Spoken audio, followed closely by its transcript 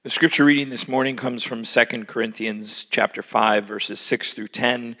The scripture reading this morning comes from 2 Corinthians chapter 5, verses 6 through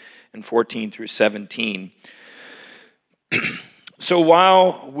 10 and 14 through 17. So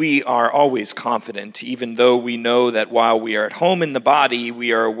while we are always confident, even though we know that while we are at home in the body,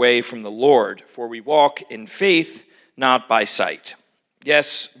 we are away from the Lord, for we walk in faith, not by sight.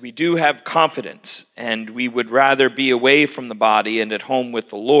 Yes, we do have confidence, and we would rather be away from the body and at home with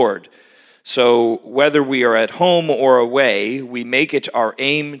the Lord. So whether we are at home or away, we make it our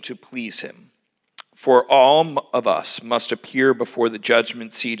aim to please him. For all of us must appear before the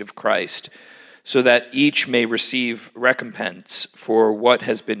judgment seat of Christ, so that each may receive recompense for what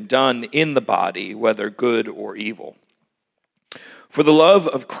has been done in the body, whether good or evil. For the love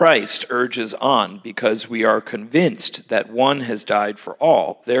of Christ urges on, because we are convinced that one has died for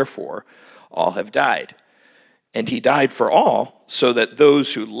all, therefore all have died. And he died for all, so that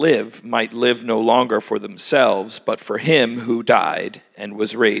those who live might live no longer for themselves, but for him who died and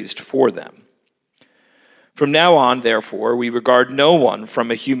was raised for them. From now on, therefore, we regard no one from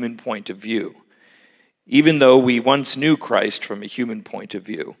a human point of view. Even though we once knew Christ from a human point of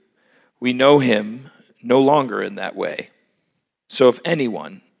view, we know him no longer in that way. So if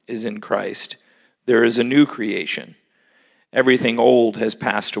anyone is in Christ, there is a new creation. Everything old has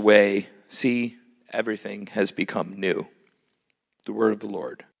passed away. See, everything has become new. The word of the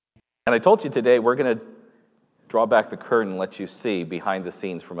Lord. And I told you today we're going to draw back the curtain and let you see behind the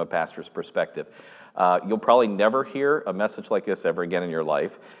scenes from a pastor's perspective. You'll probably never hear a message like this ever again in your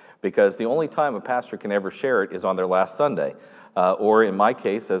life, because the only time a pastor can ever share it is on their last Sunday. Or in my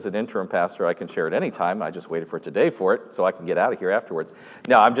case, as an interim pastor, I can share it anytime. I just waited for today for it so I can get out of here afterwards.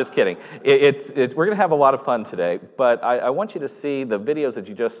 No, I'm just kidding. We're going to have a lot of fun today, but I want you to see the videos that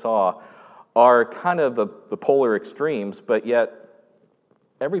you just saw are kind of the polar extremes, but yet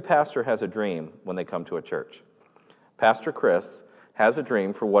every pastor has a dream when they come to a church. Pastor Chris has a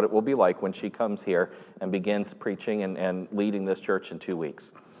dream for what it will be like when she comes here and begins preaching and leading this church in 2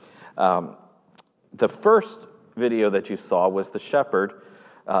 weeks. The first video that you saw was the shepherd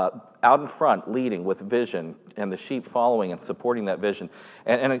out in front leading with vision, and the sheep following and supporting that vision.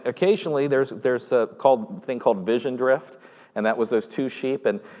 And occasionally there's a thing called vision drift. And that was those two sheep,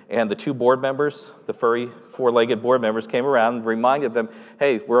 and the two board members, the furry four-legged board members, came around and reminded them,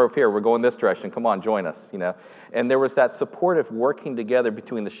 hey, we're up here, we're going this direction, come on, join us, And there was that supportive working together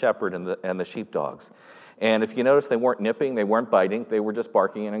between the shepherd and the sheepdogs. And if you notice, they weren't nipping, they weren't biting, they were just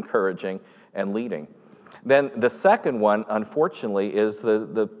barking and encouraging and leading. Then the second one, unfortunately, is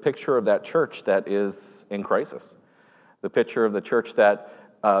the picture of that church that is in crisis. The picture of the church that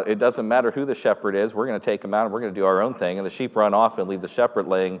it doesn't matter who the shepherd is. We're going to take him out and we're going to do our own thing. And the sheep run off and leave the shepherd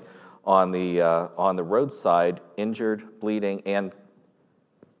laying on the roadside, injured, bleeding, and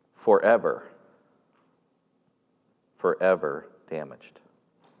forever damaged.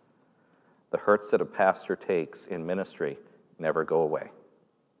 The hurts that a pastor takes in ministry never go away.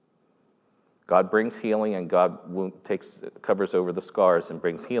 God brings healing, and God covers over the scars and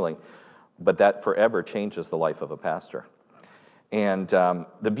brings healing, but that forever changes the life of a pastor. And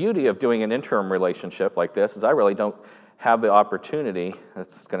the beauty of doing an interim relationship like this is I really don't have the opportunity,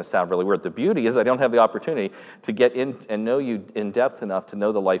 it's going to sound really weird, the beauty is I don't have the opportunity to get in and know you in depth enough to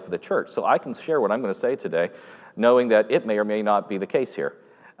know the life of the church. So I can share what I'm going to say today, knowing that it may or may not be the case here.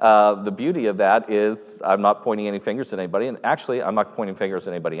 The beauty of that is I'm not pointing any fingers at anybody, and actually I'm not pointing fingers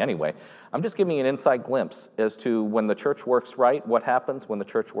at anybody anyway. I'm just giving you an inside glimpse as to when the church works right, what happens, when the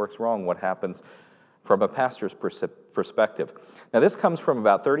church works wrong, what happens from a pastor's perspective. Now, this comes from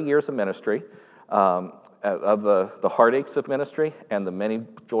about 30 years of ministry, of the heartaches of ministry and the many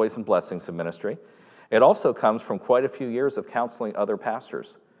joys and blessings of ministry. It also comes from quite a few years of counseling other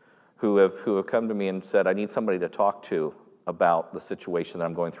pastors who have come to me and said, I need somebody to talk to about the situation that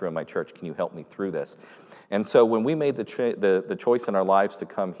I'm going through in my church. Can you help me through this? And so when we made the choice in our lives to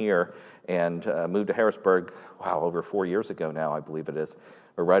come here and move to Harrisburg, over 4 years ago now, I believe it is,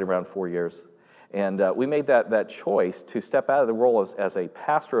 or right around 4 years, and we made that choice to step out of the role as a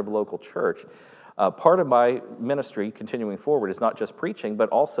pastor of a local church. Part of my ministry continuing forward is not just preaching, but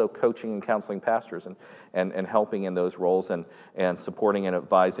also coaching and counseling pastors and helping in those roles and supporting and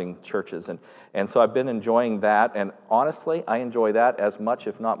advising churches. And so I've been enjoying that, and honestly, I enjoy that as much,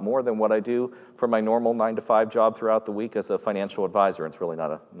 if not more, than what I do for my normal 9-to-5 job throughout the week as a financial advisor. It's really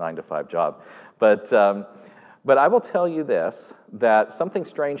not a 9-to-5 job. But I will tell you this, that something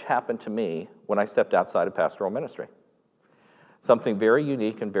strange happened to me when I stepped outside of pastoral ministry. Something very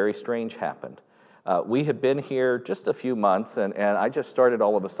unique and very strange happened. We had been here just a few months, and I just started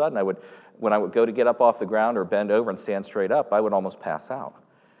all of a sudden. When I would go to get up off the ground or bend over and stand straight up, I would almost pass out.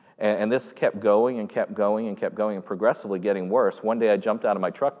 And this kept going and kept going and kept going and progressively getting worse. One day I jumped out of my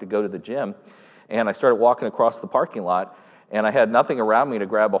truck to go to the gym, and I started walking across the parking lot, and I had nothing around me to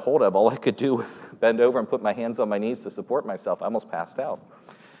grab a hold of. All I could do was bend over and put my hands on my knees to support myself. I almost passed out.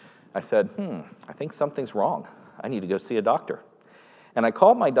 I said, I think something's wrong. I need to go see a doctor. And I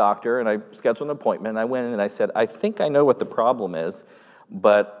called my doctor, and I scheduled an appointment, and I went in and I said, I think I know what the problem is,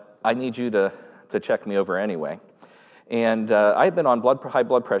 but I need you to check me over anyway. And I've been on high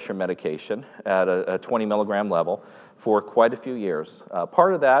blood pressure medication at a 20 milligram level for quite a few years.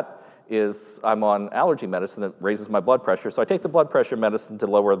 Part of that is I'm on allergy medicine that raises my blood pressure. So I take the blood pressure medicine to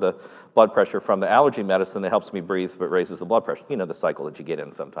lower the blood pressure from the allergy medicine that helps me breathe but raises the blood pressure. You know the cycle that you get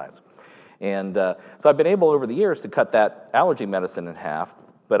in sometimes. And so I've been able over the years to cut that allergy medicine in half,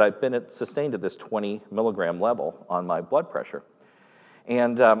 but I've been sustained at this 20 milligram level on my blood pressure.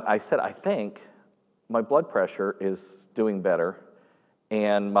 And I said, I think my blood pressure is doing better,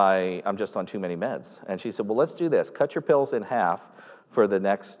 and I'm just on too many meds. And she said, well, let's do this. Cut your pills in half for the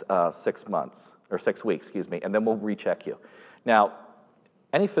next 6 months, or 6 weeks, and then we'll recheck you. Now,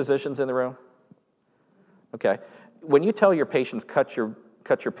 any physicians in the room? Okay. When you tell your patients cut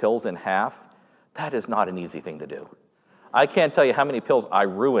your pills in half, that is not an easy thing to do. I can't tell you how many pills I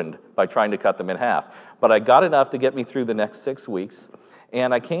ruined by trying to cut them in half, but I got enough to get me through the next 6 weeks.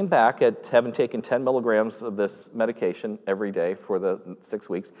 And I came back at having taken 10 milligrams of this medication every day for the 6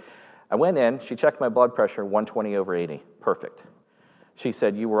 weeks. I went in, she checked my blood pressure, 120/80, perfect. She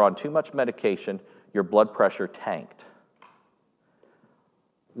said, you were on too much medication, your blood pressure tanked.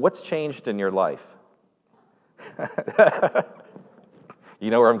 What's changed in your life? You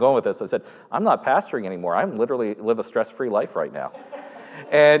know where I'm going with this. I said, I'm not pastoring anymore. I'm literally live a stress-free life right now.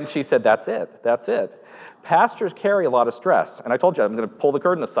 And she said, that's it. Pastors carry a lot of stress. And I told you, I'm going to pull the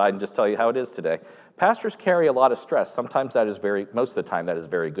curtain aside and just tell you how it is today. Pastors carry a lot of stress. Sometimes most of the time, that is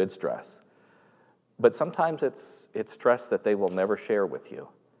very good stress. But sometimes it's stress that they will never share with you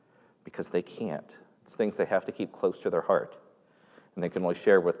because they can't. It's things they have to keep close to their heart. And they can only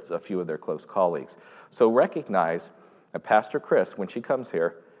share with a few of their close colleagues. So recognize that Pastor Chris, when she comes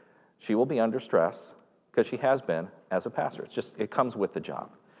here, she will be under stress because she has been as a pastor. It comes with the job.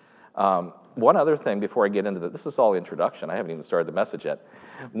 One other thing before I get into this is all introduction. I haven't even started the message yet.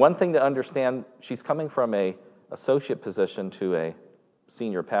 One thing to understand, she's coming from an associate position to a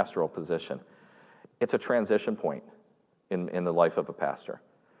senior pastoral position. It's a transition point in the life of a pastor.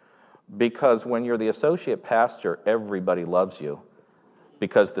 Because when you're the associate pastor, everybody loves you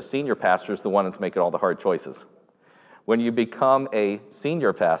because the senior pastor is the one that's making all the hard choices. When you become a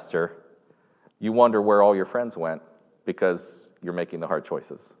senior pastor, you wonder where all your friends went because you're making the hard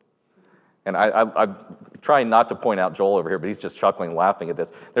choices. And I'm trying not to point out Joel over here, but he's just chuckling and laughing at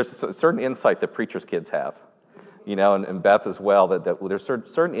this. There's a certain insight that preachers' kids have, and Beth as well, that there's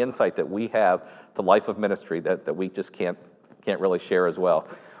certain insight that we have to life of ministry that we just can't really share as well.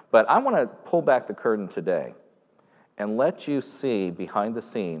 But I want to pull back the curtain today and let you see behind the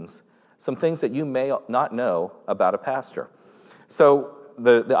scenes some things that you may not know about a pastor. So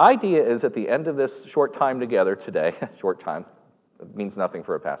the idea is at the end of this short time together today, short time, it means nothing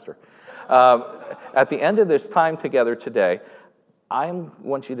for a pastor. At the end of this time together today, I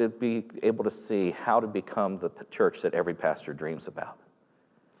want you to be able to see how to become the church that every pastor dreams about.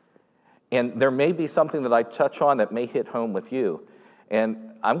 And there may be something that I touch on that may hit home with you.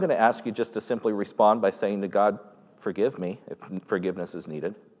 And I'm going to ask you just to simply respond by saying to God, forgive me, if forgiveness is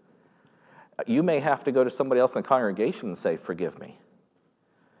needed. You may have to go to somebody else in the congregation and say, forgive me.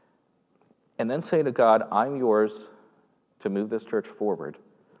 And then say to God, I'm yours to move this church forward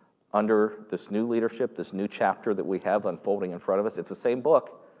under this new leadership, this new chapter that we have unfolding in front of us. It's the same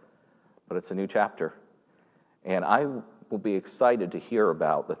book, but it's a new chapter. And I will be excited to hear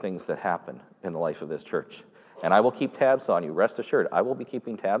about the things that happen in the life of this church. And I will keep tabs on you. Rest assured, I will be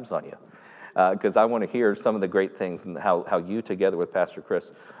keeping tabs on you because I want to hear some of the great things and how you, together with Pastor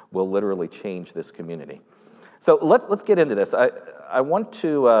Chris, will literally change this community. So let's get into this. I want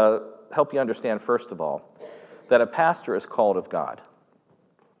to help you understand, first of all, that a pastor is called of God.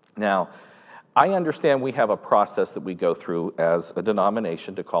 Now, I understand we have a process that we go through as a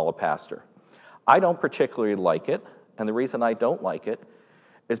denomination to call a pastor. I don't particularly like it, and the reason I don't like it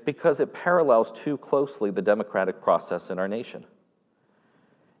is because it parallels too closely the democratic process in our nation.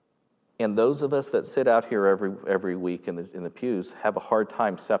 And those of us that sit out here every week in the pews have a hard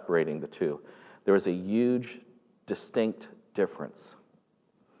time separating the two. There is a huge, distinct difference.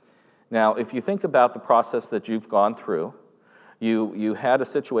 Now, if you think about the process that you've gone through, you had a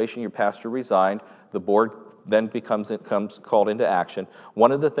situation, your pastor resigned, the board then becomes called into action.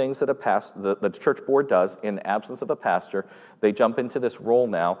 One of the things that the church board does in absence of a pastor, they jump into this role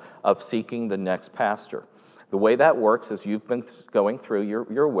now of seeking the next pastor. The way that works is you've been going through,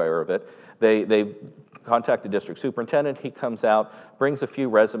 you're aware of it. They contact the district superintendent. He comes out, brings a few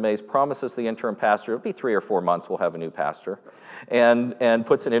resumes, promises the interim pastor, it'll be 3 or 4 months, we'll have a new pastor, and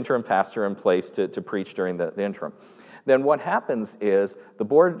puts an interim pastor in place to preach during the interim. Then what happens is the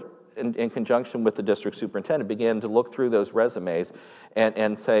board, in conjunction with the district superintendent, began to look through those resumes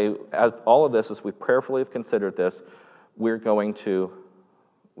and say, as all of this, as we prayerfully have considered this, we'd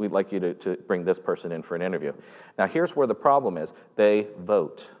like you to bring this person in for an interview. Now, here's where the problem is. They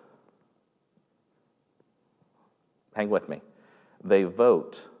vote. Hang with me. They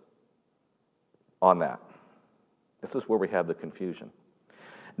vote on that. This is where we have the confusion.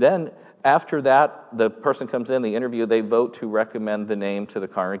 Then, after that, the person comes in, the interview, they vote to recommend the name to the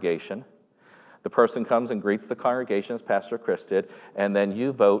congregation. The person comes and greets the congregation, as Pastor Chris did, and then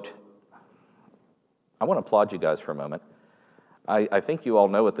you vote. I want to applaud you guys for a moment. I think you all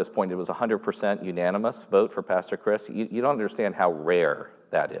know at this point it was 100% unanimous vote for Pastor Chris. You don't understand how rare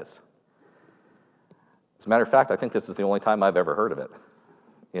that is. As a matter of fact, I think this is the only time I've ever heard of it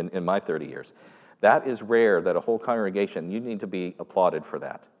in my 30 years. That is rare, that a whole congregation, you need to be applauded for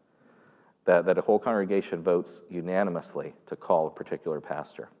that. That a whole congregation votes unanimously to call a particular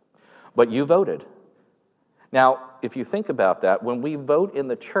pastor. But you voted. Now, if you think about that, when we vote in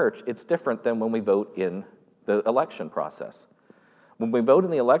the church, it's different than when we vote in the election process. When we vote in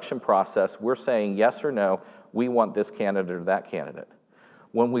the election process, we're saying yes or no, we want this candidate or that candidate.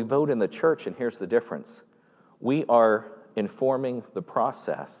 When we vote in the church, and here's the difference, we are informing the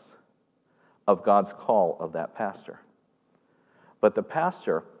process of God's call of that pastor. But the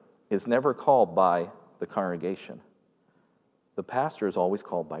pastor is never called by the congregation. The pastor is always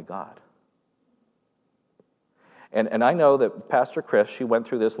called by God. And I know that Pastor Chris, she went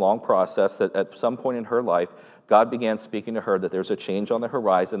through this long process that at some point in her life, God began speaking to her that there's a change on the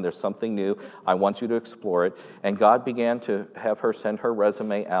horizon, there's something new, I want you to explore it. And God began to have her send her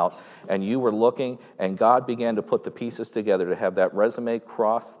resume out, and you were looking, and God began to put the pieces together to have that resume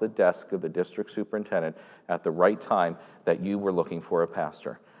cross the desk of the district superintendent at the right time that you were looking for a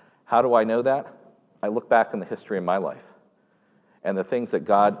pastor. How do I know that? I look back in the history of my life and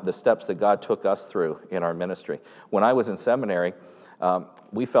the steps that God took us through in our ministry. When I was in seminary,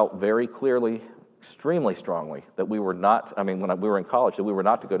 we felt very clearly, extremely strongly, that we were not, when we were in college, that we were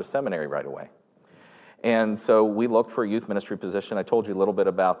not to go to seminary right away. And so we looked for a youth ministry position. I told you a little bit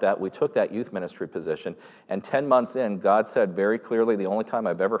about that. We took that youth ministry position, and 10 months in, God said very clearly, the only time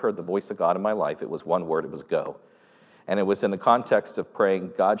I've ever heard the voice of God in my life, it was one word, it was go. And it was in the context of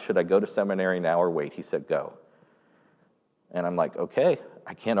praying, God, should I go to seminary now or wait? He said, go. And I'm like, okay,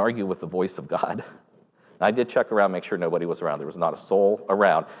 I can't argue with the voice of God. I did check around, make sure nobody was around. There was not a soul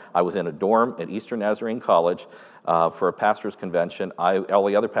around. I was in a dorm at Eastern Nazarene College for a pastor's convention. All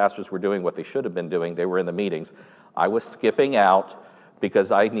the other pastors were doing what they should have been doing. They were in the meetings. I was skipping out because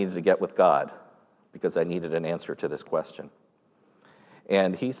I needed to get with God, because I needed an answer to this question.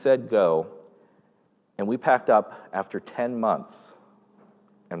 And he said, go. And we packed up after 10 months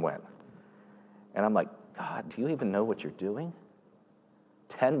and went. And I'm like, God, do you even know what you're doing?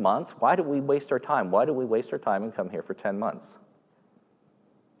 10 months? Why do we waste our time? Why do we waste our time and come here for 10 months?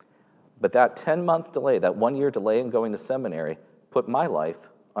 But that 10-month delay, that 1-year delay in going to seminary, put my life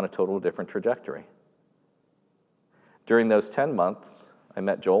on a totally different trajectory. During those 10 months, I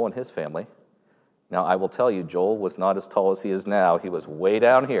met Joel and his family. Now, I will tell you, Joel was not as tall as he is now. He was way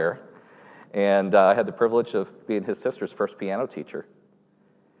down here. And I had the privilege of being his sister's first piano teacher.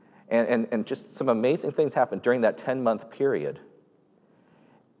 And just some amazing things happened during that 10-month period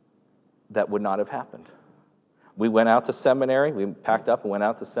that would not have happened. We went out to seminary. We packed up and went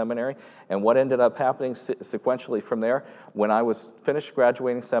out to seminary. And what ended up happening sequentially from there, when I was finished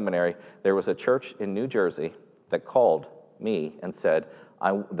graduating seminary, there was a church in New Jersey that called me and said,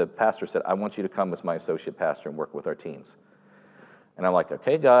 the pastor said, I want you to come as my associate pastor and work with our teens. And I'm like,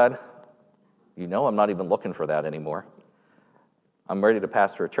 okay, God, you know I'm not even looking for that anymore. I'm ready to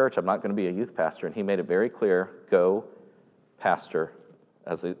pastor a church. I'm not going to be a youth pastor. And he made it very clear, go pastor,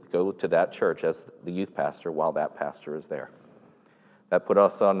 go to that church as the youth pastor while that pastor is there. That put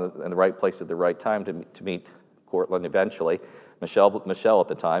us in the right place at the right time to meet Cortland eventually. Michelle at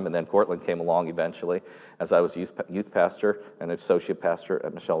the time, and then Cortland came along eventually as I was youth pastor and associate pastor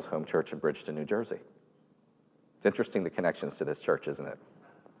at Michelle's home church in Bridgeton, New Jersey. It's interesting, the connections to this church, isn't it?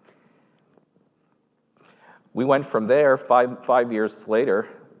 We went from there 5 years later.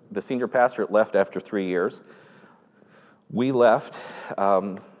 The senior pastor left after 3 years. We left,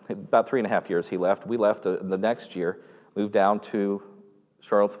 and about 3.5 years he left. We left the next year, moved down to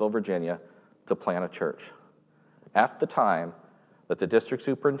Charlottesville, Virginia, to plant a church. At the time that the district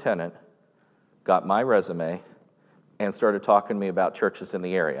superintendent got my resume and started talking to me about churches in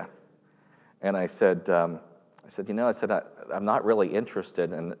the area. And I said, I'm not really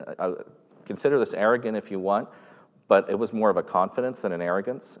interested, and I consider this arrogant if you want, but it was more of a confidence than an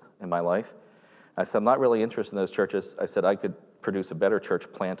arrogance in my life. I said, I'm not really interested in those churches. I said, I could produce a better church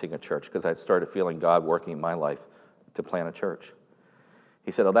planting a church, because I'd started feeling God working in my life to plant a church.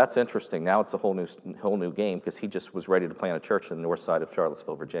 He said, oh, that's interesting. Now it's a whole new game, because he just was ready to plant a church in the north side of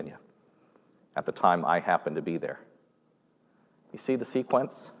Charlottesville, Virginia. At the time, I happened to be there. You see the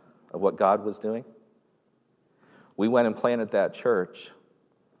sequence of what God was doing? We went and planted that church,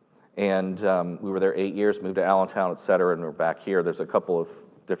 and we were there 8 years, moved to Allentown, et cetera, and we're back here. There's a couple of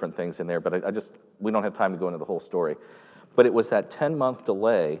different things in there, but we don't have time to go into the whole story. But it was that 10-month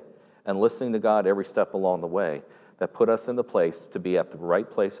delay and listening to God every step along the way that put us in the place to be at the right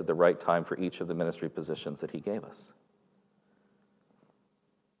place at the right time for each of the ministry positions that he gave us.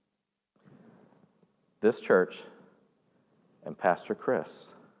 This church and Pastor Chris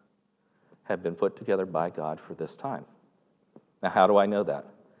have been put together by God for this time. Now, how do I know that?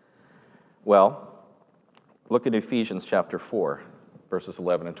 Well, look at Ephesians chapter 4, verses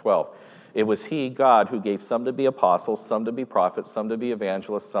 11 and 12. It was he, God, who gave some to be apostles, some to be prophets, some to be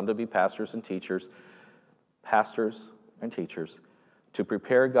evangelists, some to be pastors and teachers, to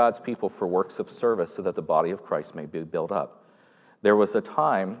prepare God's people for works of service so that the body of Christ may be built up. There was a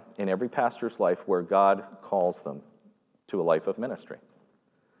time in every pastor's life where God calls them to a life of ministry.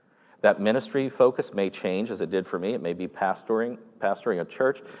 That ministry focus may change, as it did for me. It may be pastoring a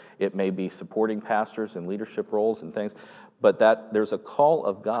church. It may be supporting pastors in leadership roles and things. But that there's a call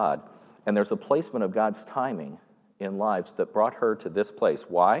of God, and there's a placement of God's timing in lives that brought her to this place.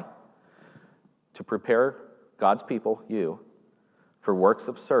 Why? To prepare God's people, you, for works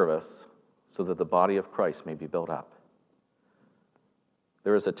of service so that the body of Christ may be built up.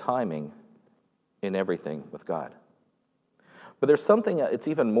 There is a timing in everything with God. But there's something it's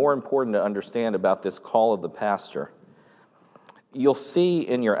even more important to understand about this call of the pastor. You'll see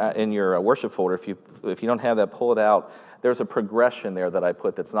in your worship folder, if you don't have that, pull it out. There's a progression there that I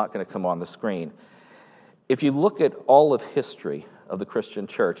put that's not going to come on the screen. If you look at all of history of the Christian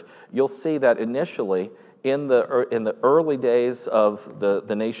church, you'll see that initially, in the early days of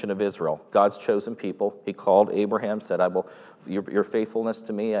the nation of Israel, God's chosen people, he called Abraham, said, your faithfulness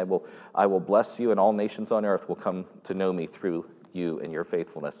to me, I will bless you, and all nations on earth will come to know me through you and your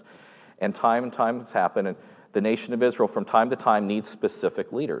faithfulness. And time has happened, and the nation of Israel from time to time needs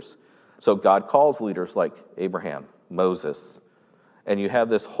specific leaders. So God calls leaders like Abraham, Moses, and you have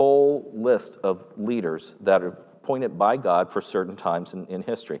this whole list of leaders that are appointed by God for certain times in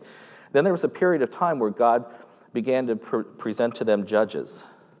history. Then there was a period of time where God began to present to them judges.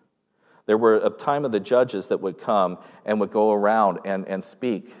 There were a time of the judges that would come and would go around and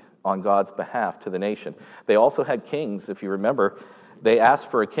speak on God's behalf to the nation. They also had kings, if you remember. They asked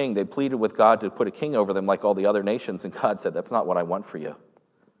for a king. They pleaded with God to put a king over them like all the other nations, and God said, that's not what I want for you.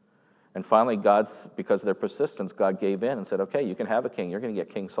 And finally, because of their persistence, God gave in and said, okay, you can have a king. You're going to get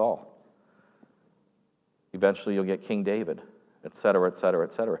King Saul. Eventually, you'll get King David, et cetera, et cetera,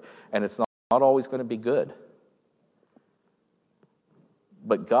 et cetera. And it's not always going to be good.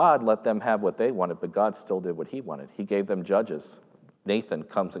 But God let them have what they wanted, but God still did what he wanted. He gave them judges. Nathan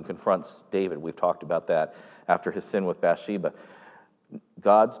comes and confronts David. We've talked about that after his sin with Bathsheba.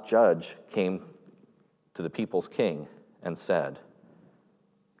 God's judge came to the people's king and said,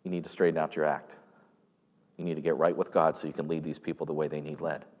 you need to straighten out your act. You need to get right with God so you can lead these people the way they need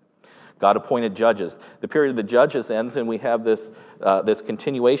led. God appointed judges. The period of the judges ends, and we have this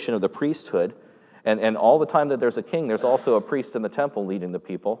continuation of the priesthood. And all the time that there's a king, there's also a priest in the temple leading the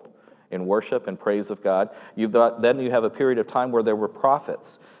people in worship and praise of God. Then you have a period of time where there were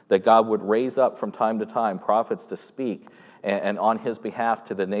prophets that God would raise up from time to time, prophets to speak and on his behalf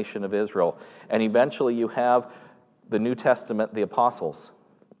to the nation of Israel. And eventually you have the New Testament, the apostles,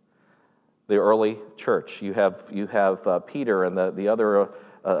 the early church. You have Peter and the other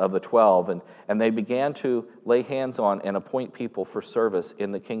of the 12, and they began to lay hands on and appoint people for service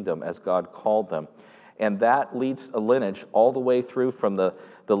in the kingdom as God called them. And that leads a lineage all the way through from the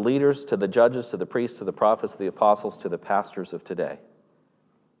leaders to the judges to the priests to the prophets to the apostles to the pastors of today.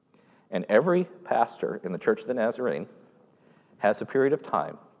 And every pastor in the Church of the Nazarene has a period of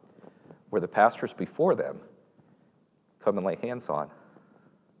time where the pastors before them come and lay hands on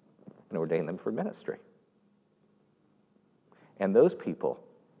and ordain them for ministry. And those people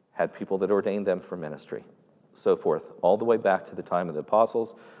had people that ordained them for ministry, so forth, all the way back to the time of the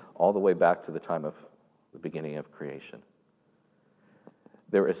apostles, all the way back to the time of the beginning of creation.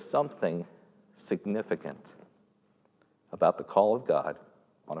 There is something significant about the call of God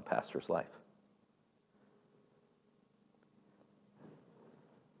on a pastor's life.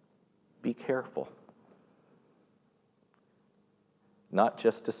 Be careful. Not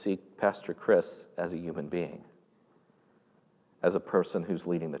just to see Pastor Chris as a human being, as a person who's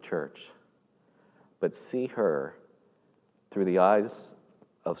leading the church, but see her through the eyes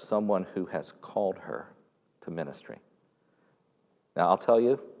of someone who has called her to ministry. Now, I'll tell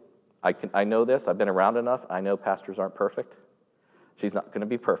you, I know this. I've been around enough. I know pastors aren't perfect. She's not going to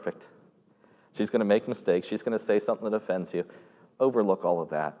be perfect. She's going to make mistakes. She's going to say something that offends you. Overlook all of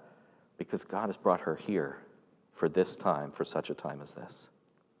that, because God has brought her here for this time, for such a time as this.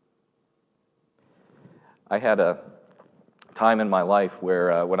 I had a time in my life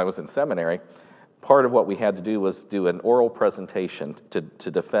where, when I was in seminary, part of what we had to do was do an oral presentation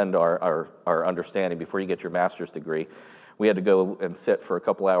to defend our understanding before you get your master's degree. We had to go and sit for a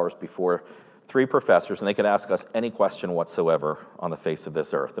couple hours before 3 professors, and they could ask us any question whatsoever on the face of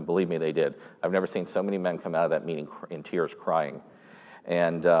this earth. And believe me, they did. I've never seen so many men come out of that meeting in tears crying.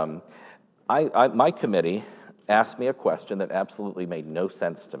 And my committee asked me a question that absolutely made no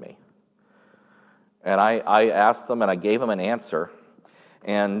sense to me. And I asked them, and I gave them an answer.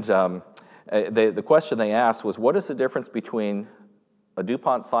 And the question they asked was, what is the difference between a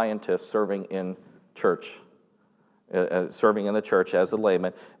DuPont scientist serving in church, serving in the church as a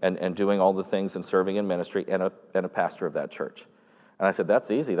layman, and doing all the things and serving in ministry, and a pastor of that church? And I said,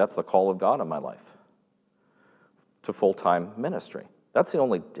 that's easy. That's the call of God in my life to full-time ministry. That's the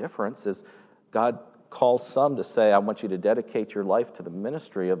only difference, is God calls some to say, I want you to dedicate your life to the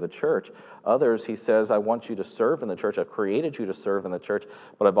ministry of the church. Others, he says, I want you to serve in the church. I've created you to serve in the church,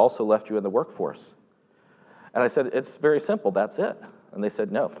 but I've also left you in the workforce. And I said, it's very simple, that's it. And they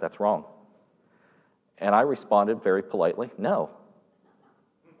said, no, that's wrong. And I responded very politely, no,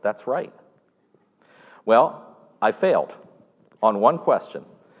 that's right. Well, I failed on one question.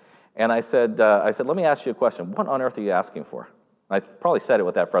 And I said, let me ask you a question. What on earth are you asking for? I probably said it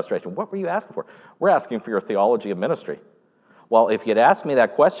with that frustration. What were you asking for? We're asking for your theology of ministry. Well, if you'd asked me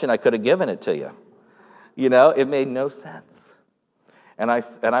that question, I could have given it to you. You know, it made no sense. And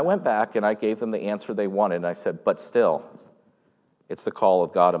I went back and I gave them the answer they wanted. And I said, but still, it's the call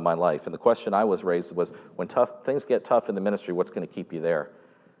of God in my life. And the question I was raised was, when things get tough in the ministry, what's going to keep you there?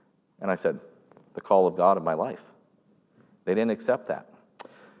 And I said, the call of God in my life. They didn't accept that.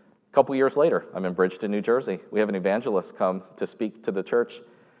 A couple years later, I'm in Bridgeton, New Jersey. We have an evangelist come to speak to the church.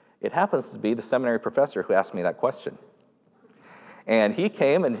 It happens to be the seminary professor who asked me that question. And he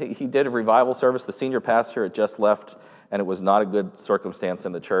came and he did a revival service. The senior pastor had just left, and it was not a good circumstance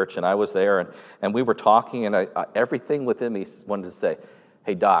in the church. And I was there, and we were talking, and everything within me wanted to say,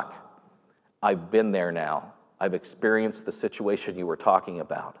 hey, Doc, I've been there now. I've experienced the situation you were talking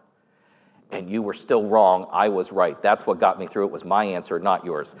about. And you were still wrong, I was right. That's what got me through. It was my answer, not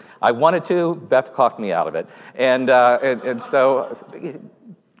yours. I wanted to, Beth talked me out of it. And so,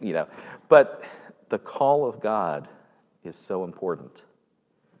 you know, but the call of God is so important.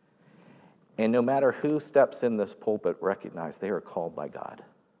 And no matter who steps in this pulpit, recognize they are called by God.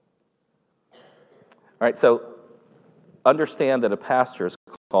 All right, so understand that a pastor is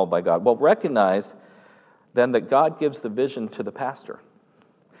called by God. Well, recognize then that God gives the vision to the pastor.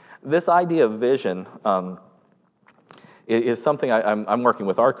 This idea of vision is something I'm working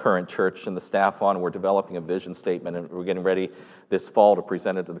with our current church and the staff on. We're developing a vision statement, and we're getting ready this fall to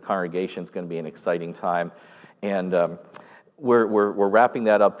present it to the congregation. It's going to be an exciting time. And we're wrapping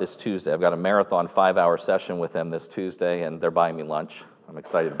that up this Tuesday. I've got a marathon 5-hour session with them this Tuesday, and they're buying me lunch. I'm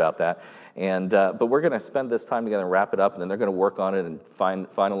excited about that. And but we're going to spend this time together and wrap it up, and then they're going to work on it and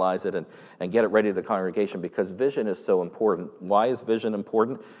finalize it and get it ready to the congregation, because vision is so important. Why is vision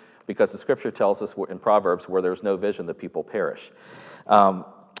important? Because the scripture tells us in Proverbs, where there's no vision, the people perish.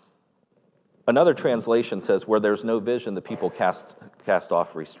 Another translation says, where there's no vision, the people cast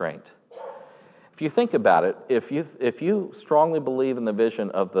off restraint. If you think about it, if you strongly believe in the vision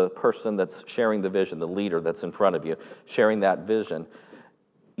of the person that's sharing the vision, the leader that's in front of you, sharing that vision,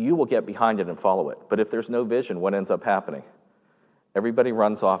 you will get behind it and follow it. But if there's no vision, what ends up happening? Everybody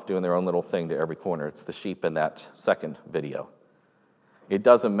runs off doing their own little thing to every corner. It's the sheep in that second video. It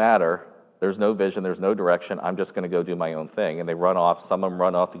doesn't matter. There's no vision. There's no direction. I'm just going to go do my own thing. And they run off. Some of them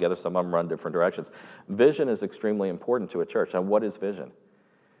run off together. Some of them run different directions. Vision is extremely important to a church. And what is vision?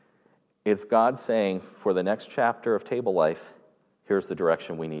 It's God saying, for the next chapter of Table Life, here's the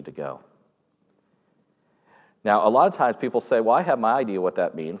direction we need to go. Now, a lot of times people say, well, I have my idea what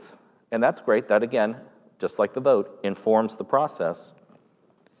that means. And that's great. That, again, just like the vote, informs the process.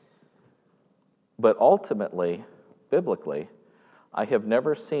 But ultimately, biblically, I have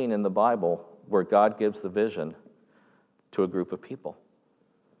never seen in the Bible where God gives the vision to a group of people.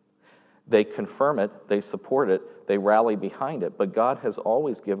 They confirm it, they support it, they rally behind it, but God has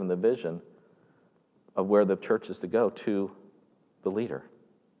always given the vision of where the church is to go to the leader.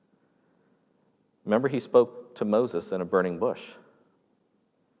 Remember, he spoke to Moses in a burning bush.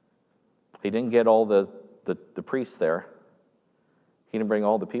 He didn't get all the priests there. He didn't bring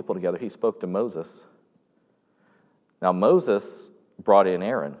all the people together. He spoke to Moses. Now, Moses brought in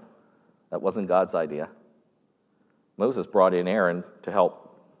Aaron. That wasn't God's idea. Moses brought in Aaron to help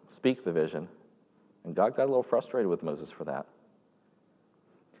speak the vision, and God got a little frustrated with Moses for that.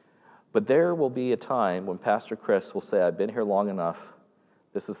 But there will be a time when Pastor Chris will say, I've been here long enough.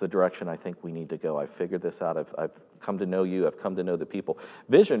 This is the direction I think we need to go. I've figured this out. I've come to know you. I've come to know the people.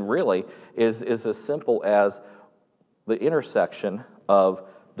 Vision really is as simple as the intersection of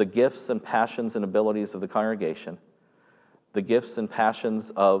the gifts and passions and abilities of the congregation, the gifts and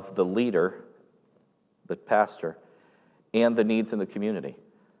passions of the leader, the pastor, and the needs in the community.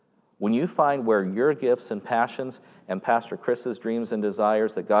 When you find where your gifts and passions and Pastor Chris's dreams and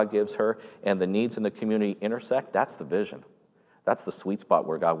desires that God gives her and the needs in the community intersect, that's the vision. That's the sweet spot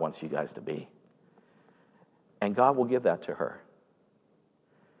where God wants you guys to be. And God will give that to her.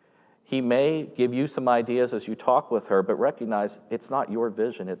 He may give you some ideas as you talk with her, but recognize it's not your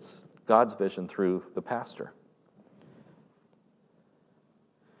vision, it's God's vision through the pastor.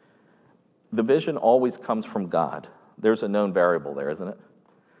 The vision always comes from God. There's a known variable there, isn't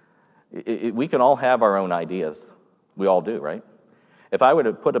it? We can all have our own ideas. We all do, right? If I were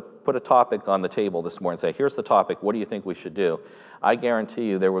to put a topic on the table this morning and say, here's the topic, what do you think we should do? I guarantee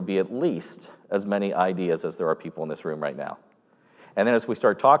you there would be at least as many ideas as there are people in this room right now. And then as we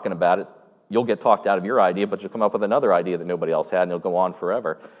start talking about it, you'll get talked out of your idea, but you'll come up with another idea that nobody else had, and it'll go on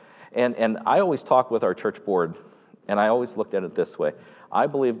forever. And I always talk with our church board, and I always looked at it this way. I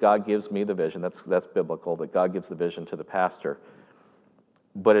believe God gives me the vision. That's biblical, that God gives the vision to the pastor.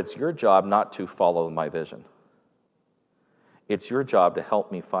 But it's your job not to follow my vision. It's your job to help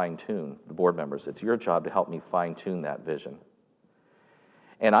me fine-tune, the board members. It's your job to help me fine-tune that vision.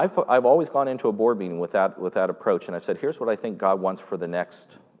 And I've always gone into a board meeting with that approach, and I've said, here's what I think God wants for the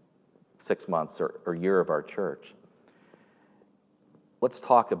next 6 months or year of our church. Let's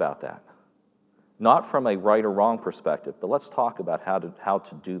talk about that. Not from a right or wrong perspective, but let's talk about how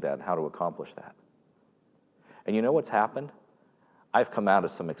to do that and how to accomplish that. And you know what's happened? I've come out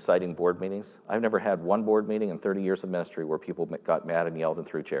of some exciting board meetings. I've never had one board meeting in 30 years of ministry where people got mad and yelled and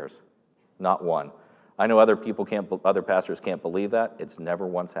threw chairs. Not one. I know other pastors can't believe that. It's never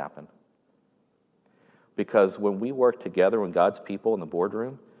once happened. Because when we work together, when God's people in the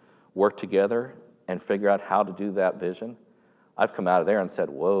boardroom work together and figure out how to do that vision, I've come out of there and said,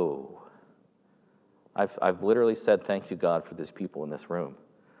 whoa. I've literally said, thank you, God, for these people in this room.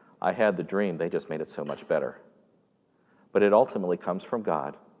 I had the dream. They just made it so much better. But it ultimately comes from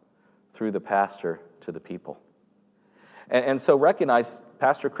God through the pastor to the people. And so recognize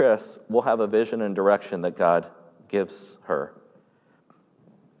Pastor Chris will have a vision and direction that God gives her.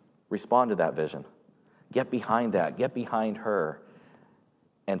 Respond to that vision. Get behind that. Get behind her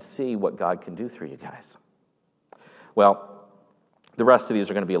and see what God can do through you guys. Well, the rest of these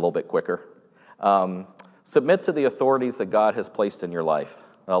are going to be a little bit quicker. Submit to the authorities that God has placed in your life.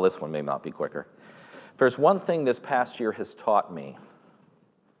 Well, this one may not be quicker. If there's one thing this past year has taught me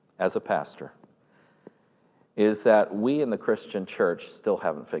as a pastor, is that we in the Christian church still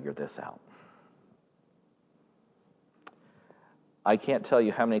haven't figured this out. I can't tell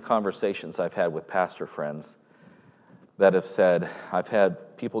you how many conversations I've had with pastor friends that have said, I've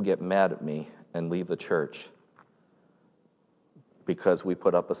had people get mad at me and leave the church because we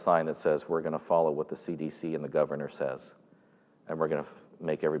put up a sign that says we're going to follow what the CDC and the governor says, and we're going to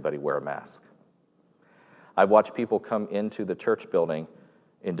make everybody wear a mask. I've watched people come into the church building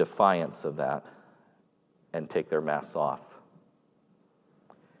in defiance of that and take their masks off.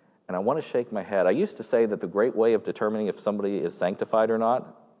 And I want to shake my head. I used to say that the great way of determining if somebody is sanctified or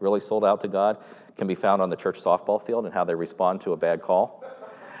not, really sold out to God, can be found on the church softball field and how they respond to a bad call.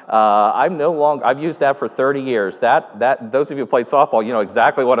 I've used that for 30 years. Those of you who play softball, you know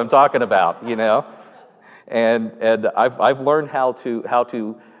exactly what I'm talking about, you know. And I've learned how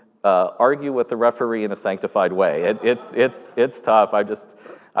to argue with the referee in a sanctified way. It's tough.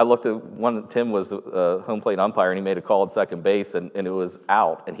 I looked at one. Tim was a home plate umpire, and he made a call at second base, and it was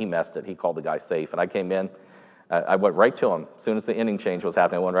out, and he messed it. He called the guy safe, and I came in. I went right to him as soon as the inning change was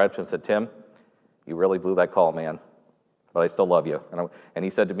happening. I went right up to him and said, "Tim, you really blew that call, man. but I still love you. And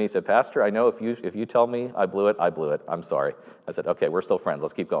he said to me, he said, Pastor, I know if you tell me I blew it, I blew it. I'm sorry. I said, okay, we're still friends.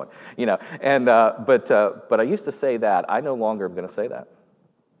 Let's keep going. But I used to say that. I no longer am going to say that,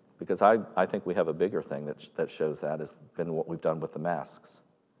 because I think we have a bigger thing that shows that has been what we've done with the masks.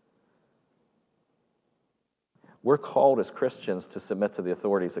 We're called as Christians to submit to the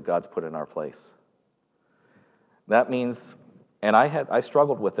authorities that God's put in our place. That means, and I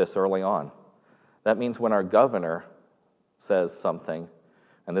struggled with this early on, that means when our governor says something,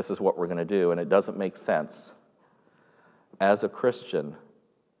 and this is what we're going to do, and it doesn't make sense, as a Christian,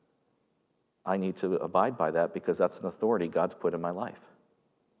 I need to abide by that because that's an authority God's put in my life.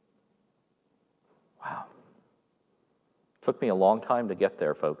 Wow. Took me a long time to get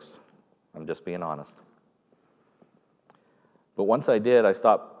there, folks. I'm just being honest. But once I did, I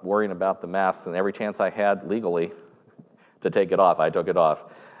stopped worrying about the masks, and every chance I had legally to take it off, I took it off,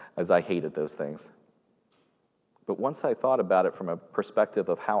 as I hated those things. But once I thought about it from a perspective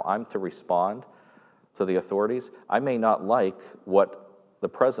of how I'm to respond to the authorities, I may not like what the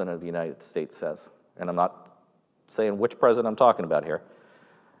President of the United States says. And I'm not saying which president I'm talking about here.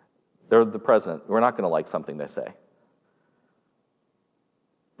 They're the president. We're not going to like something they say.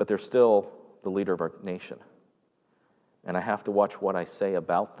 But they're still the leader of our nation. And I have to watch what I say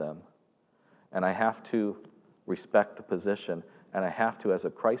about them. And I have to respect the position. And I have to, as a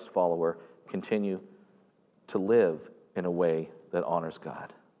Christ follower, continue to live in a way that honors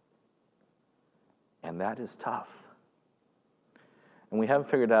God. And that is tough. And we haven't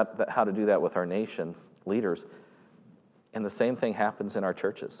figured out how to do that with our nation's leaders. And the same thing happens in our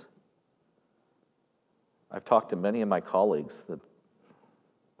churches. I've talked to many of my colleagues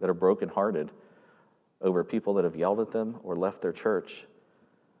that are brokenhearted over people that have yelled at them or left their church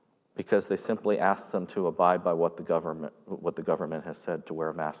because they simply asked them to abide by what the government has said to wear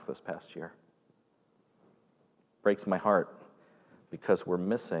a mask this past year. Breaks my heart because we're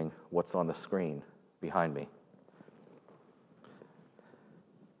missing what's on the screen behind me.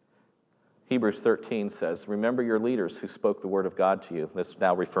 Hebrews 13 says, remember your leaders who spoke the word of God to you. This is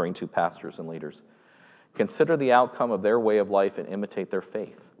now referring to pastors and leaders. Consider the outcome of their way of life and imitate their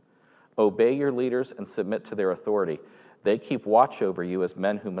faith. Obey your leaders and submit to their authority. They keep watch over you as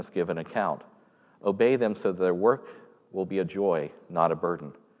men who must give an account. Obey them so that their work will be a joy, not a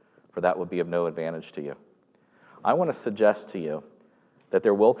burden, for that would be of no advantage to you. I want to suggest to you that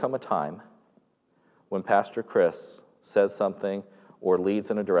there will come a time when Pastor Chris says something or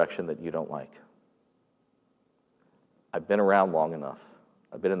leads in a direction that you don't like. I've been around long enough.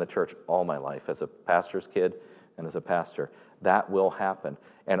 I've been in the church all my life as a pastor's kid and as a pastor. That will happen.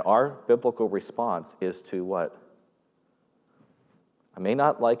 And our biblical response is to what? I may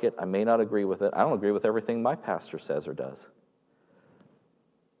not like it. I may not agree with it. I don't agree with everything my pastor says or does.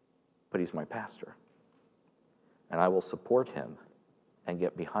 But he's my pastor. And I will support him and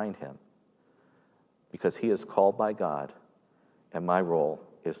get behind him because he is called by God, and my role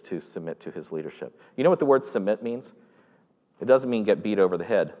is to submit to his leadership. You know what the word submit means? It doesn't mean get beat over the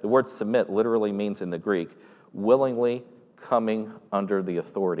head. The word submit literally means in the Greek, willingly coming under the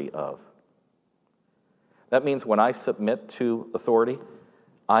authority of. That means when I submit to authority,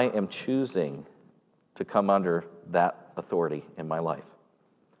 I am choosing to come under that authority in my life.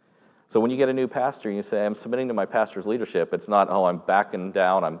 So when you get a new pastor and you say, I'm submitting to my pastor's leadership, it's not, I'm backing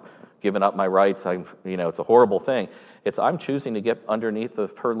down, I'm giving up my rights, it's a horrible thing. It's I'm choosing to get underneath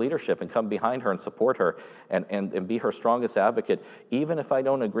of her leadership and come behind her and support her and be her strongest advocate, even if I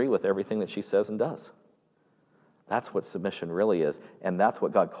don't agree with everything that she says and does. That's what submission really is, and that's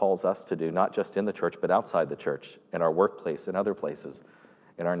what God calls us to do, not just in the church, but outside the church, in our workplace, in other places,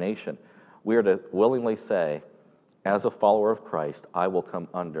 in our nation. We are to willingly say, as a follower of Christ, I will come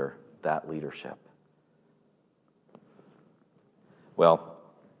under that leadership. Well,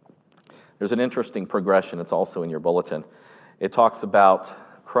 there's an interesting progression. It's also in your bulletin. It talks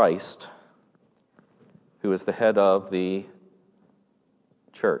about Christ, who is the head of the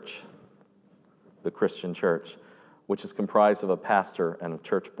church, the Christian church, which is comprised of a pastor and a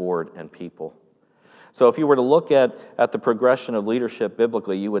church board and people. So if you were to look at the progression of leadership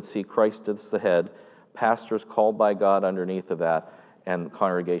biblically, you would see Christ as the head, pastors called by God underneath of that, and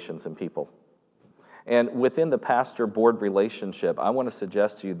congregations and people. And within the pastor-board relationship, I want to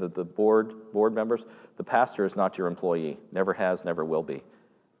suggest to you that the board members, the pastor is not your employee. Never has, never will be.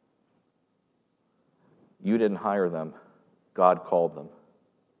 You didn't hire them. God called them.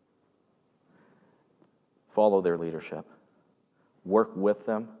 Follow their leadership. Work with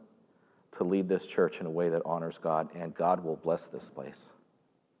them to lead this church in a way that honors God, and God will bless this place.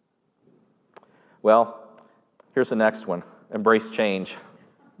 Well, here's the next one. Embrace change.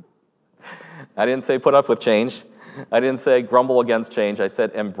 I didn't say put up with change. I didn't say grumble against change. I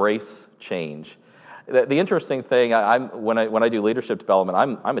said embrace change. The interesting thing, when I do leadership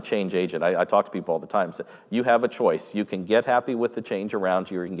development, I'm a change agent. I talk to people all the time. So you have a choice. You can get happy with the change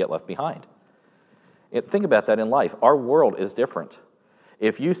around you, or you can get left behind. Think about that in life. Our world is different.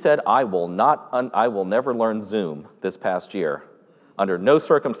 If you said, I will never learn Zoom this past year, under no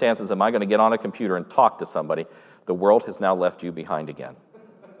circumstances am I going to get on a computer and talk to somebody, the world has now left you behind again.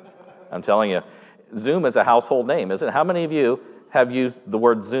 I'm telling you, Zoom is a household name, isn't it? How many of you have used the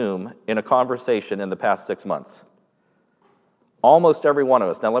word Zoom in a conversation in the past 6 months? Almost every one of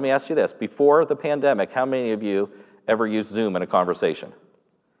us. Now let me ask you this. Before the pandemic, how many of you ever used Zoom in a conversation?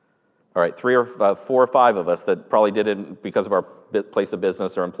 All right, 4 or 5 of us that probably did it because of our place of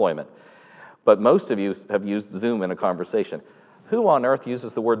business or employment. But most of you have used Zoom in a conversation. Who on earth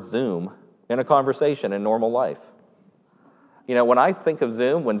uses the word Zoom in a conversation in normal life? You know, when I think of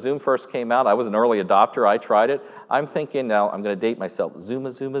Zoom, when Zoom first came out, I was an early adopter, I tried it. I'm thinking now, I'm going to date myself,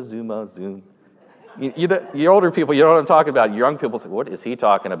 Zooma, Zoom. You older people, you know what I'm talking about. Young people say, what is he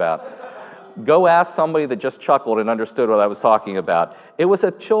talking about? Go ask somebody that just chuckled and understood what I was talking about. It was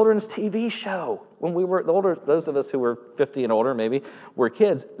a children's TV show. When we were older, those of us who were 50 and older maybe, were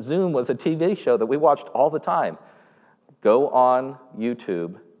kids, Zoom was a TV show that we watched all the time. Go on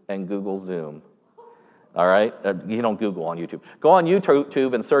YouTube and Google Zoom. All right? You don't Google on YouTube. Go on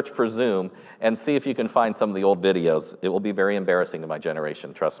YouTube and search for Zoom and see if you can find some of the old videos. It will be very embarrassing to my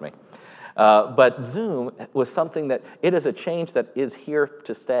generation, trust me. But Zoom was something that, it is a change that is here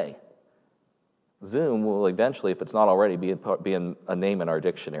to stay. Zoom will eventually, if it's not already, be a name in our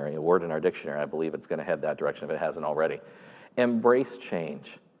dictionary, a word in our dictionary. I believe it's going to head that direction if it hasn't already. Embrace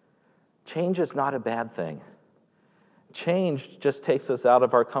change. Change is not a bad thing. Change just takes us out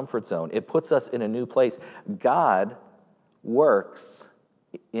of our comfort zone. It puts us in a new place. God works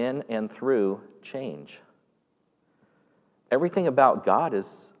in and through change. Everything about God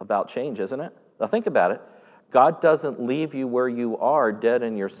is about change, isn't it? Now think about it. God doesn't leave you where you are, dead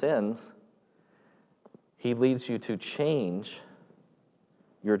in your sins. He leads you to change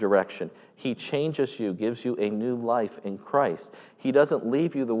your direction. He changes you, gives you a new life in Christ. He doesn't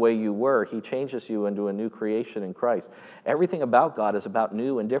leave you the way you were. He changes you into a new creation in Christ. Everything about God is about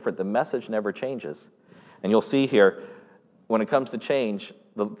new and different. The message never changes. And you'll see here, when it comes to change,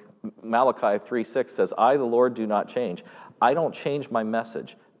 Malachi 3:6 says, I, the Lord, do not change. I don't change my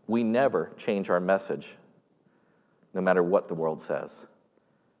message. We never change our message, no matter what the world says.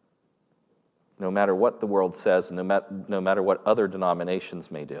 No matter what the world says, no matter what other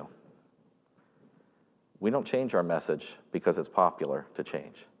denominations may do. We don't change our message because it's popular to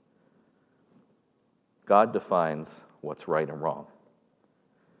change. God defines what's right and wrong.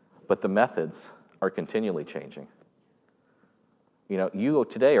 But the methods are continually changing. You know, you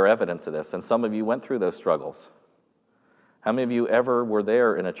today are evidence of this, and some of you went through those struggles. How many of you ever were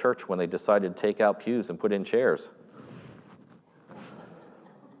there in a church when they decided to take out pews and put in chairs?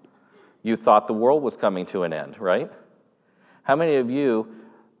 You thought the world was coming to an end, right? How many of you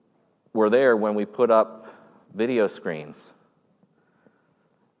were there when we put up video screens?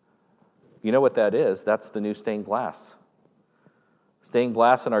 You know what that is? That's the new stained glass. Stained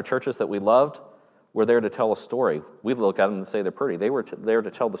glass in our churches that we loved, were there to tell a story. We look at them and say they're pretty. They were there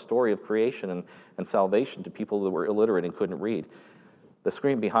to tell the story of creation and salvation to people that were illiterate and couldn't read. The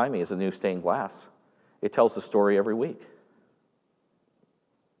screen behind me is a new stained glass. It tells the story every week.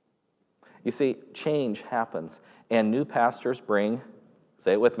 You see, change happens, and new pastors bring,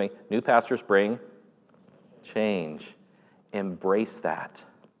 say it with me, new pastors bring change. Embrace that,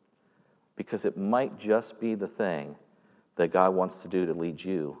 because it might just be the thing that God wants to do to lead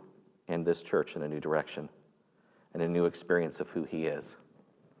you and this church in a new direction and a new experience of who He is.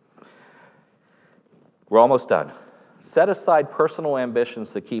 We're almost done. Set aside personal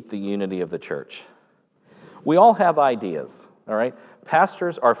ambitions to keep the unity of the church. We all have ideas, all right?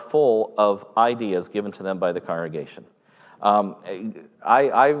 Pastors are full of ideas given to them by the congregation.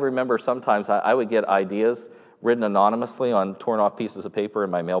 I remember sometimes I would get ideas written anonymously on torn off pieces of paper in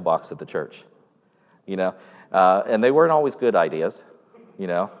my mailbox at the church, you know, and they weren't always good ideas, you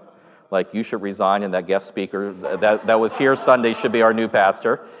know, like you should resign and that guest speaker that was here Sunday should be our new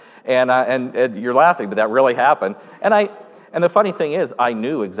pastor, and you're laughing, but that really happened. And the funny thing is, I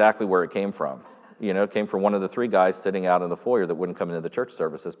knew exactly where it came from. You know, it came from one of the 3 guys sitting out in the foyer that wouldn't come into the church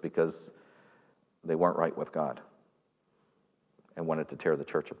services because they weren't right with God and wanted to tear the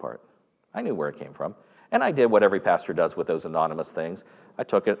church apart. I knew where it came from. And I did what every pastor does with those anonymous things. I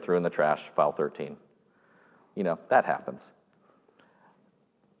took it, threw in the trash, file 13. You know, that happens.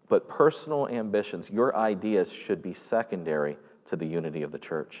 But personal ambitions, your ideas should be secondary to the unity of the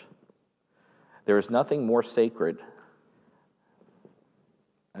church. There is nothing more sacred.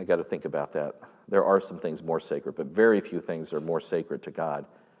 I got to think about that. There are some things more sacred, but very few things are more sacred to God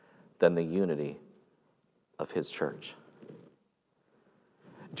than the unity of his church.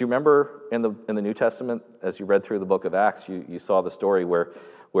 Do you remember in the New Testament, as you read through the book of Acts, you saw the story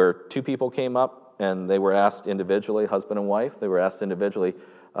where two people came up and they were asked individually, husband and wife, they were asked individually,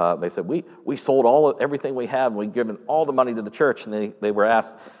 they said, we sold everything we have, and we've given all the money to the church, and they were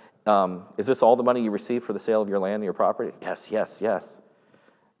asked, is this all the money you received for the sale of your land and your property? Yes, yes, yes.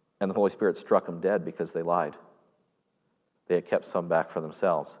 And the Holy Spirit struck them dead because they lied. They had kept some back for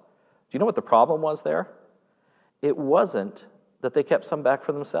themselves. Do you know what the problem was there? It wasn't that they kept some back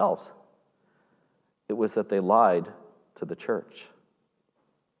for themselves. It was that they lied to the church.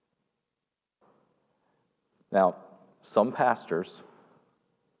 Now, some pastors,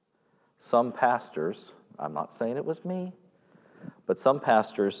 I'm not saying it was me, but some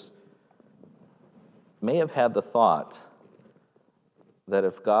pastors may have had the thought that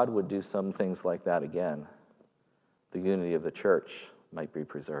if God would do some things like that again, the unity of the church might be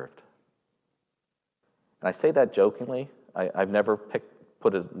preserved. And I say that jokingly. I've never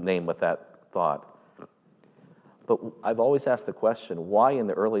put a name with that thought. But I've always asked the question, why in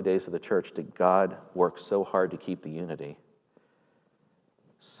the early days of the church did God work so hard to keep the unity?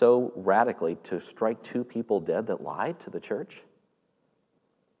 So radically to strike two people dead that lied to the church?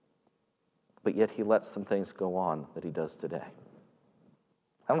 But yet he lets some things go on that he does today.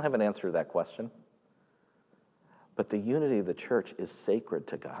 I don't have an answer to that question. But the unity of the church is sacred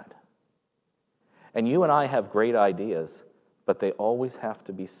to God. And you and I have great ideas, but they always have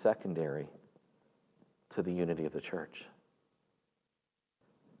to be secondary to the unity of the church.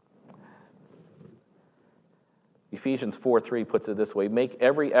 Ephesians 4:3 puts it this way, make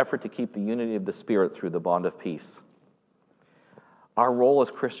every effort to keep the unity of the Spirit through the bond of peace. Our role as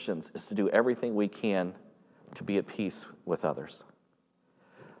Christians is to do everything we can to be at peace with others.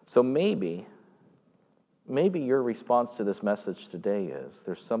 So maybe your response to this message today is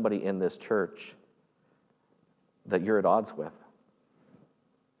there's somebody in this church that you're at odds with.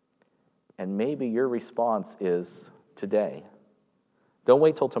 And maybe your response is today. Don't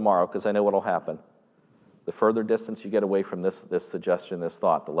wait till tomorrow, because I know what'll happen. The further distance you get away from this suggestion, this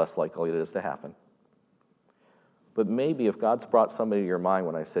thought, the less likely it is to happen. But maybe if God's brought somebody to your mind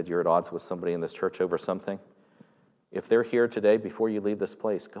when I said you're at odds with somebody in this church over something, if they're here today, before you leave this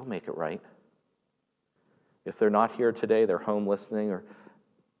place, go make it right. If they're not here today, they're home listening, or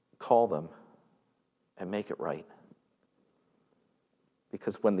call them and make it right.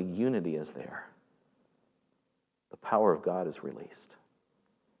 Because when the unity is there, the power of God is released.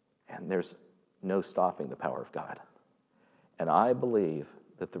 And there's no stopping the power of God. And I believe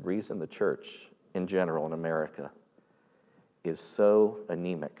that the reason the church in general in America is so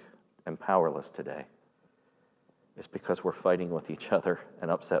anemic and powerless today is because we're fighting with each other and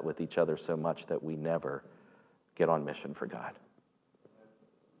upset with each other so much that we never get on mission for God.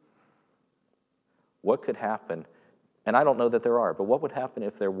 What could happen, and I don't know that there are, but what would happen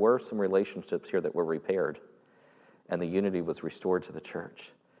if there were some relationships here that were repaired and the unity was restored to the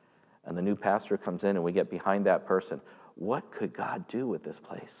church, and the new pastor comes in and we get behind that person? What could God do with this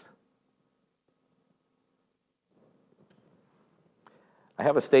place? I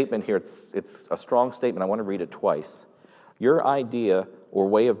have a statement here. It's a strong statement. I want to read it twice. Your idea or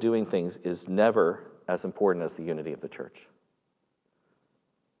way of doing things is never as important as the unity of the church.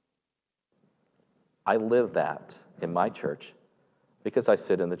 I live that in my church because I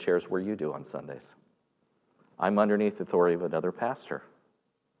sit in the chairs where you do on Sundays. I'm underneath the authority of another pastor.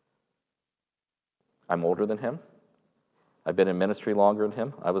 I'm older than him. I've been in ministry longer than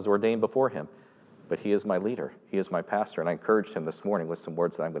him. I was ordained before him. But he is my leader. He is my pastor. And I encouraged him this morning with some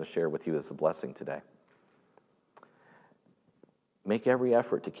words that I'm going to share with you as a blessing today. Make every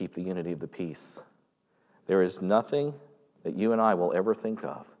effort to keep the unity of the peace. There is nothing that you and I will ever think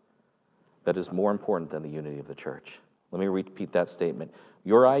of that is more important than the unity of the church. Let me repeat that statement.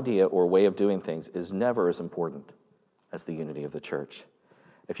 Your idea or way of doing things is never as important as the unity of the church.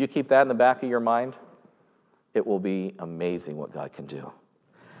 If you keep that in the back of your mind, it will be amazing what God can do.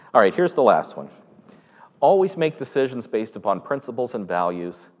 All right, here's the last one. Always make decisions based upon principles and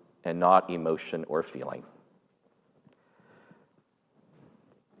values and not emotion or feeling.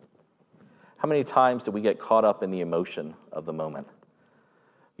 How many times do we get caught up in the emotion of the moment?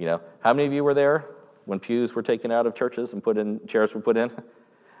 You know, how many of you were there when pews were taken out of churches and chairs were put in?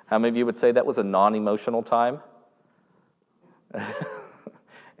 How many of you would say that was a non-emotional time?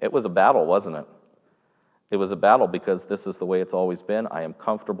 It was a battle, wasn't it? It was a battle because this is the way it's always been. I am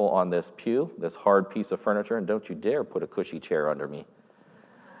comfortable on this pew, this hard piece of furniture, and don't you dare put a cushy chair under me.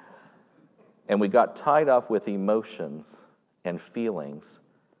 And we got tied up with emotions and feelings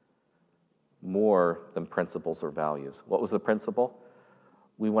more than principles or values. What was the principle?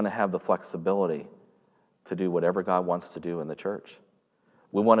 We want to have the flexibility to do whatever God wants to do in the church.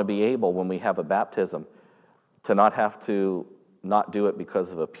 We want to be able, when we have a baptism, to not have to not do it because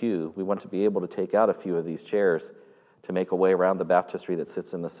of a pew. We want to be able to take out a few of these chairs to make a way around the baptistry that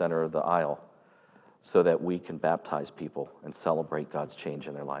sits in the center of the aisle so that we can baptize people and celebrate God's change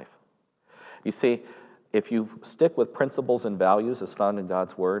in their life. You see, if you stick with principles and values as found in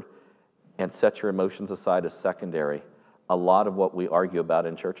God's Word and set your emotions aside as secondary, a lot of what we argue about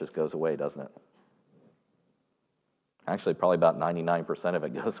in churches goes away, doesn't it? Actually, probably about 99% of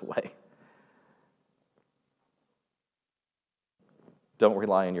it goes away. Don't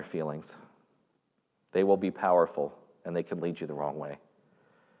rely on your feelings. They will be powerful, and they can lead you the wrong way.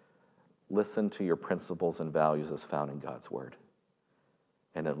 Listen to your principles and values as found in God's Word,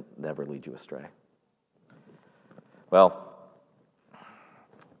 and it'll never lead you astray. Well,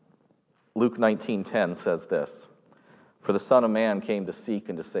 Luke 19:10 says this, "For the Son of Man came to seek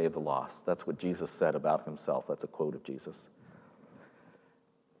and to save the lost." That's what Jesus said about himself. That's a quote of Jesus.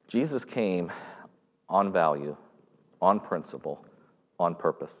 Jesus came on value, on principle, on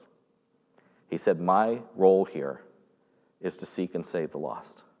purpose. He said, my role here is to seek and save the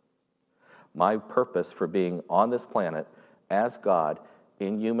lost. My purpose for being on this planet as God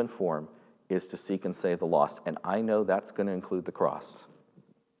in human form is to seek and save the lost. And I know that's going to include the cross.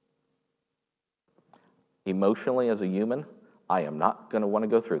 Emotionally, as a human, I am not going to want to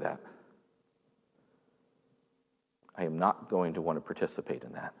go through that. I am not going to want to participate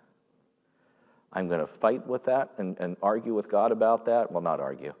in that. I'm going to fight with that and argue with God about that. Well, not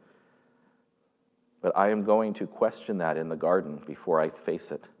argue. But I am going to question that in the garden before I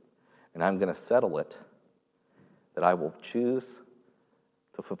face it. And I'm going to settle it that I will choose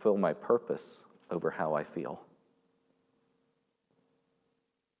to fulfill my purpose over how I feel.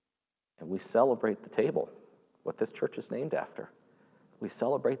 And we celebrate the table, what this church is named after. We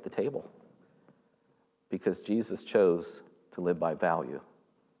celebrate the table because Jesus chose to live by value,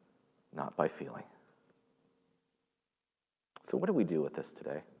 not by feeling. So what do we do with this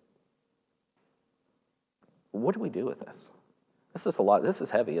today? What do we do with this? This is a lot. This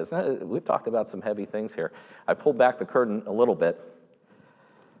is heavy, isn't it? We've talked about some heavy things here. I pulled back the curtain a little bit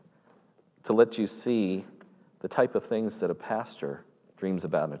to let you see the type of things that a pastor dreams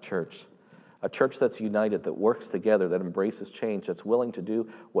about in a church. A church that's united, that works together, that embraces change, that's willing to do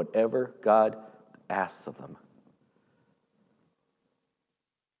whatever God asks of them.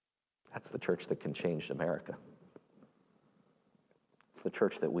 That's the church that can change America. It's the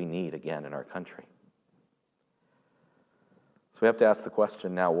church that we need again in our country. So we have to ask the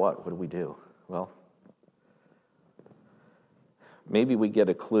question, now what? What do we do? Well, maybe we get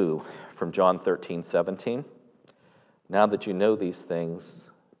a clue from John 13:17. Now that you know these things,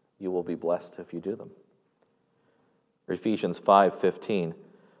 you will be blessed if you do them. Or Ephesians 5:15.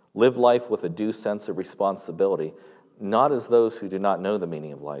 Live life with a due sense of responsibility, not as those who do not know the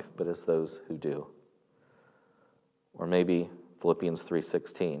meaning of life, but as those who do. Or maybe Philippians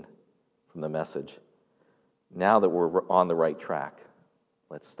 3:16 from the Message. Now that we're on the right track,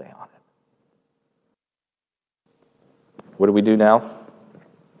 let's stay on it. What do we do now?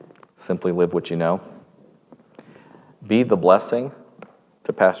 Simply live what you know. Be the blessing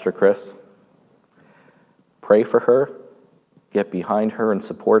to Pastor Chris. Pray for her. Get behind her and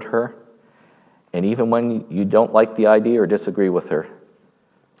support her. And even when you don't like the idea or disagree with her,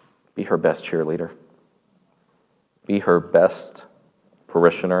 be her best cheerleader. Be her best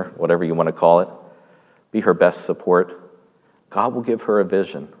parishioner, whatever you want to call it. Be her best support. God will give her a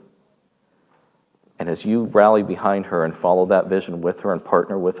vision. And as you rally behind her and follow that vision with her and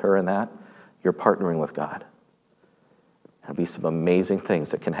partner with her in that, you're partnering with God. There'll be some amazing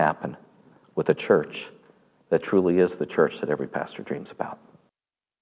things that can happen with a church that truly is the church that every pastor dreams about.